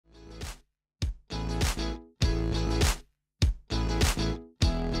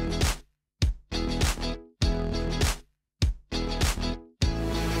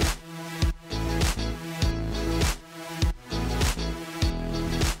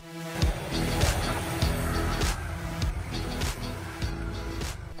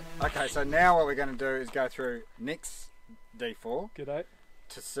Okay, so now what we're going to do is go through Nick's D4. G'day.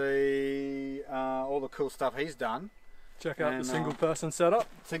 To see all the cool stuff he's done. Check out the single person setup.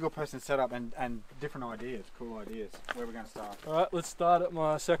 Single person setup and different ideas, cool ideas. Where are we going to start? Alright, let's start at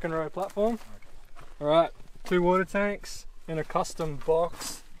my second row platform. Okay. Alright, 2 water tanks in a custom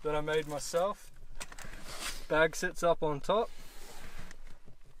box that I made myself. Bag sits up on top.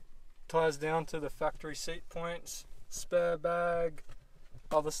 Ties down to the factory seat points. Spare bag.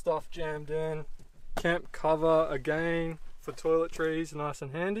 Other stuff jammed in. Camp cover again for toiletries, nice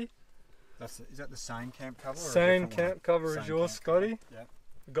and handy. Is that the same camp cover? Same camp cover as yours, Scotty. Yep.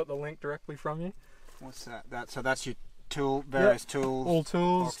 I got the link directly from you. What's that? So that's your various tools. All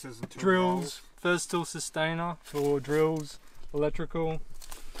tools, boxes and tool drills, rolls. first tool sustainer for drills, electrical,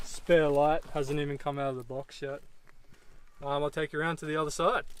 spare light, hasn't even come out of the box yet. I'll take you around to the other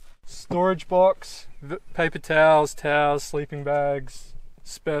side. Storage box, paper towels, sleeping bags,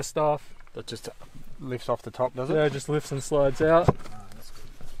 spare stuff. That just lifts off the top, does it? Yeah, just lifts and slides out. That's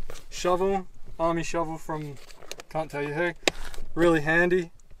good. Shovel, army shovel from can't tell you who. Really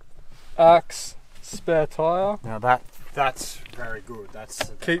handy. Axe, spare tyre. Now that's very good.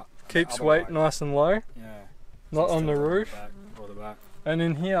 That's keeps weight nice and low. Yeah. Not on the roof. Or the back. And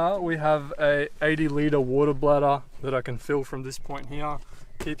in here we have a 80-litre water bladder that I can fill from this point here.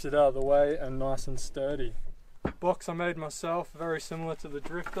 Keeps it out of the way and nice and sturdy. Box I made myself, very similar to the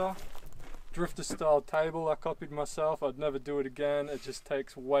Drifter. Drifter style table I copied myself. I'd never do it again. It just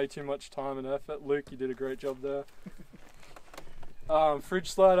takes way too much time and effort. Luke, you did a great job there.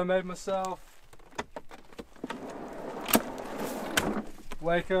 Fridge slide I made myself.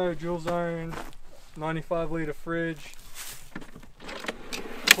 Waco dual zone 95-litre fridge.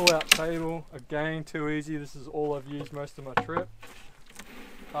 Pull out table, again too easy. This is all I've used most of my trip.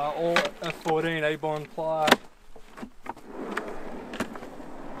 All F14 A-bond ply.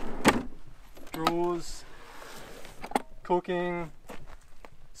 Drawers, cooking,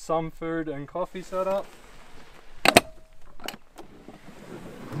 some food and coffee setup.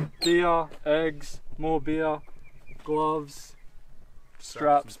 Beer, eggs, more beer, gloves,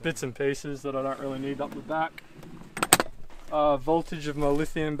 straps, bits and pieces that I don't really need up the back. Voltage of my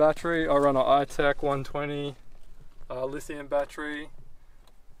lithium battery. I run an iTech 120 lithium battery.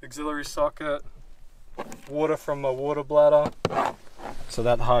 Auxiliary socket. Water from my water bladder. So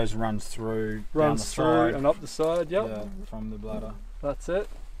that hose runs through and up the side, yep. Yeah, from the bladder. That's it.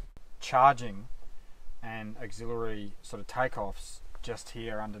 Charging and auxiliary sort of takeoffs just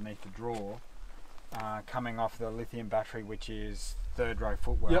here underneath the drawer, coming off the lithium battery, which is third row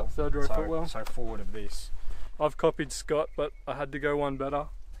footwell. Yep, third row footwell. So forward of this. I've copied Scott, but I had to go one better,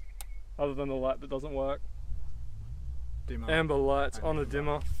 other than the light that doesn't work. Dimmer. Amber lights on a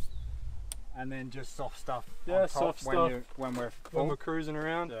dimmer. And then just soft stuff. Yeah, on top soft stuff when we're cruising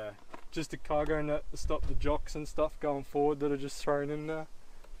around. Yeah. Just a cargo net to stop the jocks and stuff going forward that are just thrown in there.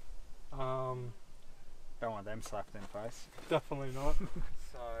 Don't want them slapped in the face. Definitely not.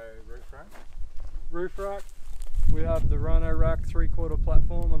 So roof rack. Roof rack. We have the Rhino rack 3/4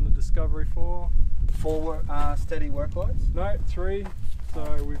 platform on the Discovery 4. 4 steady work lights? No, 3.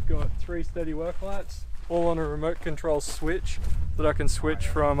 So we've got 3 steady work lights, all on a remote control switch that I can switch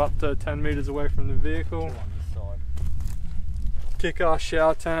from up to 10 metres away from the vehicle. 2 on this side. Kick-ass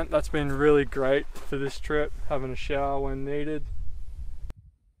shower tent. That's been really great for this trip, having a shower when needed.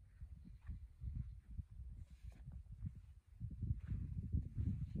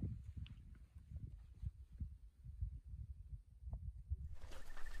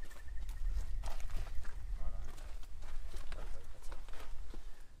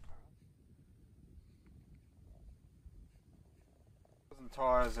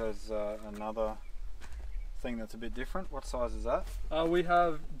 Tyres as another thing that's a bit different. What size is that? We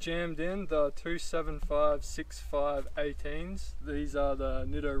have jammed in the 275/65 18s. These are the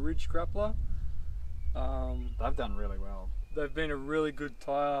Nitto Ridge Grappler. They've done really well. They've been a really good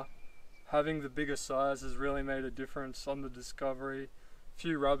tyre. Having the bigger size has really made a difference on the Discovery.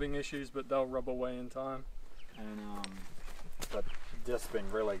 Few rubbing issues, but they'll rub away in time. And but just been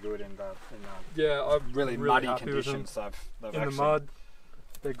really good in the yeah, I'm really muddy conditions. They've in the mud.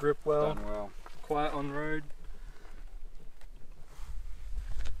 They grip well. Done well. Quiet on road.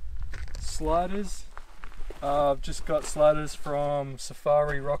 Sliders. I've just got sliders from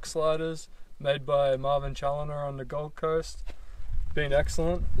Safari Rock Sliders, made by Marvin Challoner on the Gold Coast. Been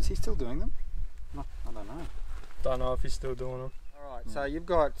excellent. Is he still doing them? No, I don't know. Don't know if he's still doing them. Alright, so you've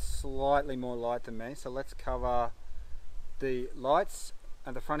got slightly more light than me, so let's cover the lights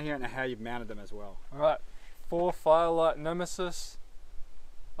at the front here and how you've mounted them as well. Alright, 4 Firelight Nemesis.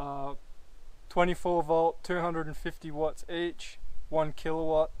 24 volt, 250 watts each. 1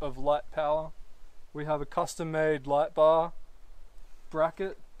 kilowatt of light power. We have a custom made light bar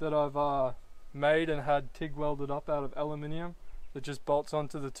bracket that I've made and had TIG welded up out of aluminium that just bolts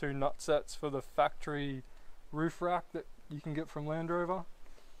onto the 2 nut sets for the factory roof rack that you can get from Land Rover.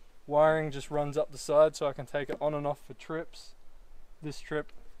 Wiring just runs up the side so I can take it on and off for trips. This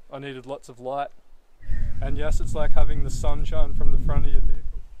trip I needed lots of light, and yes, it's like having the sunshine from the front of your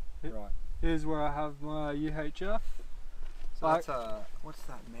vehicle. Right. Here's where I have my UHF. So that's what's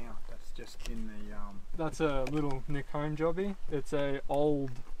that mount? That's just in the That's a little Nick Home jobby. It's a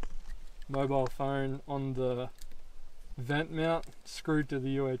old mobile phone on the vent mount screwed to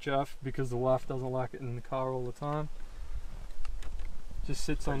the UHF because the wife doesn't like it in the car all the time. Just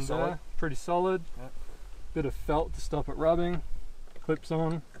sits on there, pretty solid. Yep. Bit of felt to stop it rubbing. Clips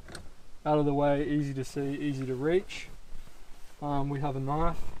on, out of the way, easy to see, easy to reach. We have a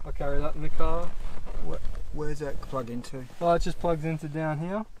knife. I carry that in the car. Where's that plug into? Well, it just plugs into down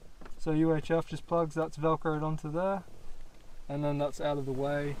here. So UHF just plugs, that's velcroed onto there. And then that's out of the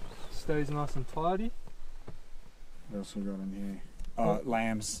way, stays nice and tidy. What else we got in here? Oh,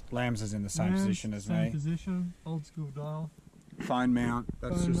 lambs. Lambs is in the same position as me. Same position, old school dial. Phone mount.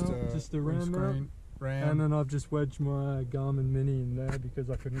 That's Phone just a RAM mount. And then I've just wedged my Garmin Mini in there because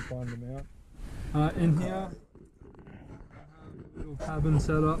I couldn't find them out. In here, I have a little cabin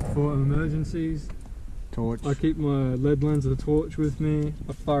set up for emergencies. Torch. I keep my lead lens of the torch with me,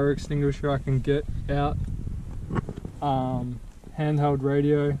 a fire extinguisher I can get out, handheld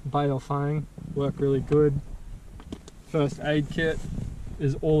radio, Bay or Fang, work really good. First aid kit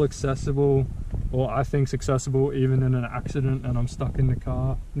is all accessible, or I think's accessible even in an accident and I'm stuck in the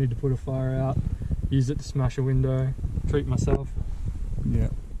car, need to put a fire out, use it to smash a window, treat myself. Yeah.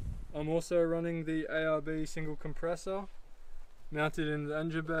 I'm also running the ARB single compressor, mounted in the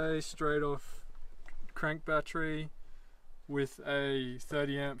engine bay, straight off crank battery with a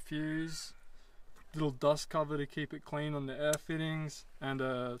 30 amp fuse, little dust cover to keep it clean on the air fittings, and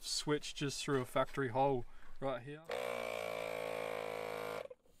a switch just through a factory hole right here.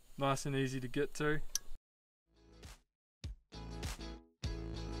 Nice and easy to get to.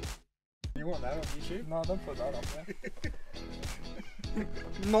 You want that on YouTube? No, don't put that up there.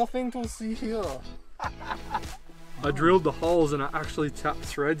 Nothing to see here. I drilled the holes and I actually tapped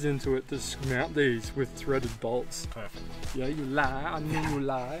threads into it to mount these with threaded bolts. Perfect. Yeah, you lie. I knew you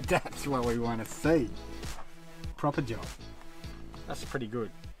lie. That's what we want to see. Proper job. That's pretty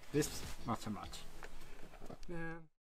good. This, not so much. Man.